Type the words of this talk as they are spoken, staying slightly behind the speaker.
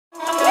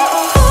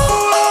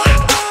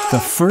The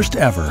first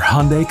ever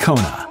Hyundai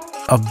Kona.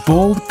 A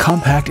bold,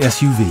 compact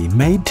SUV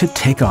made to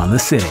take on the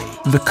city.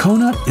 The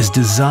Kona is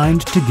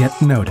designed to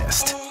get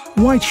noticed.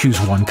 Why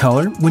choose one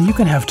color when you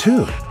can have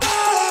two?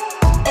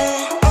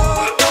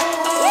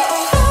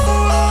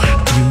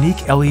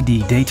 Unique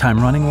LED daytime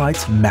running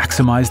lights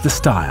maximize the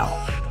style.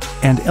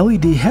 And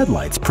LED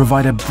headlights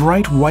provide a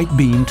bright white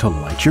beam to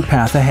light your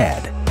path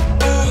ahead.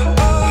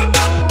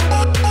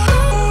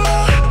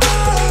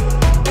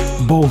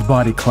 Bold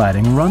body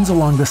cladding runs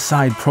along the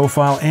side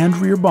profile and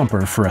rear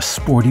bumper for a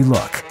sporty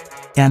look.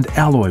 And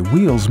alloy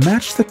wheels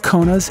match the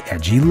Kona's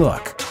edgy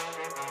look.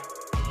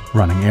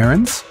 Running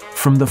errands?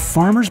 From the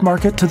farmer's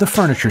market to the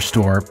furniture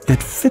store,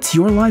 it fits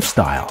your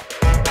lifestyle.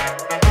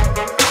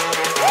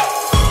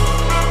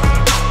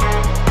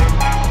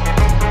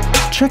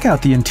 Check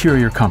out the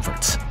interior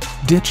comforts.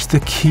 Ditch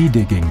the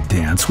key-digging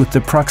dance with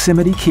the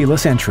proximity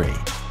keyless entry.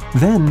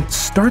 Then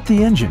start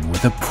the engine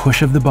with a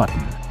push of the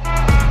button.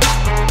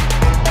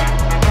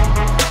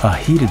 A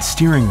heated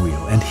steering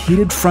wheel and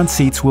heated front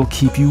seats will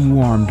keep you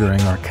warm during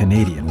our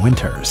Canadian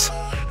winters.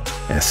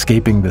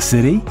 Escaping the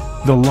city?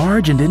 The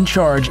large and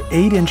in-charge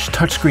 8-inch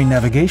touchscreen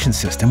navigation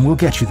system will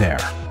get you there.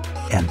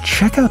 And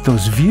check out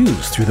those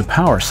views through the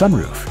power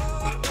sunroof.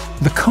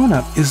 The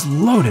Kona is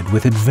loaded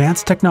with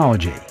advanced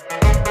technology.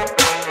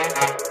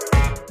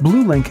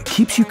 BlueLink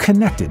keeps you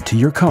connected to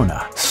your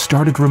Kona,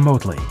 start it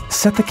remotely,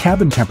 set the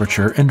cabin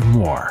temperature, and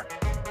more.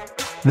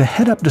 The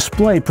head-up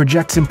display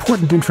projects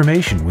important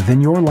information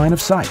within your line of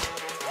sight.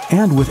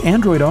 And with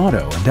Android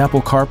Auto and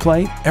Apple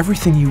CarPlay,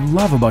 everything you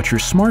love about your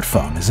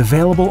smartphone is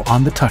available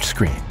on the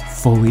touchscreen,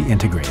 fully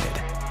integrated.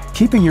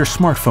 Keeping your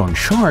smartphone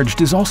charged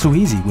is also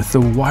easy with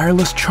the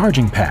wireless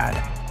charging pad.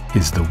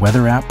 Is the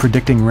weather app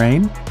predicting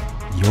rain?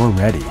 You're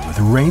ready with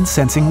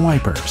rain-sensing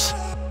wipers.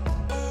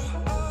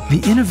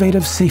 The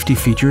innovative safety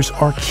features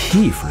are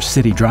key for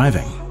city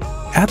driving.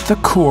 At the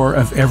core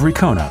of every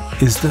Kona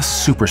is the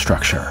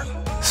superstructure.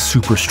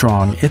 Super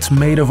strong, it's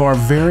made of our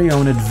very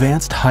own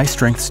advanced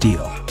high-strength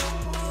steel.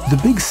 The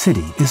big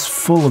city is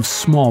full of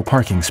small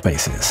parking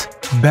spaces.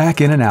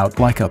 Back in and out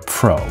like a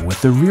pro with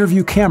the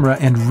rear-view camera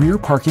and rear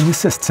parking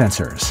assist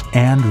sensors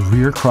and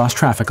rear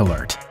cross-traffic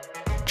alert.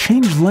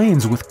 Change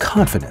lanes with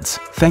confidence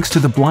thanks to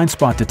the blind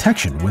spot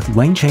detection with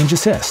lane change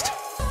assist.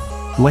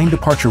 Lane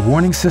departure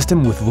warning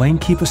system with lane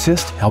keep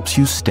assist helps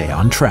you stay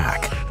on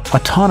track.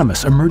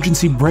 Autonomous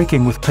emergency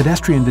braking with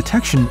pedestrian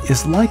detection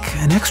is like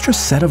an extra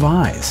set of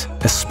eyes,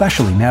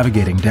 especially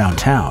navigating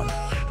downtown.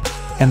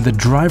 And the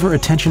driver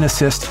attention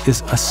assist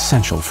is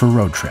essential for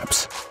road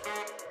trips.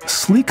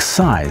 Sleek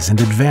size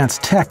and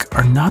advanced tech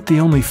are not the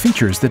only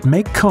features that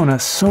make Kona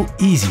so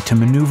easy to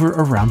maneuver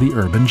around the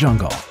urban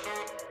jungle.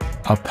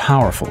 A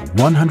powerful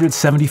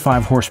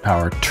 175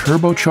 horsepower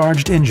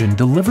turbocharged engine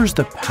delivers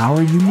the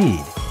power you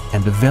need,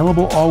 and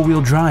available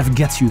all-wheel drive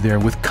gets you there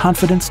with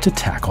confidence to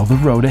tackle the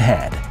road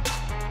ahead.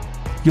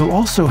 You'll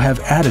also have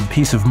added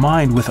peace of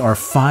mind with our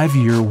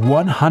 5-year,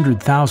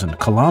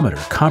 100,000-kilometer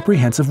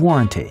comprehensive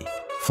warranty.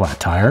 Flat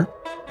tire?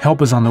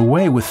 Help is on the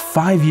way with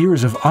 5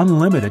 years of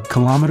unlimited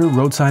kilometer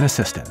roadside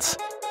assistance.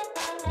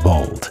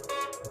 Bold,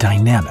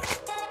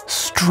 dynamic,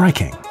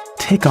 striking.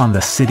 Take on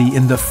the city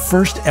in the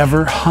first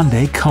ever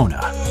Hyundai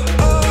Kona.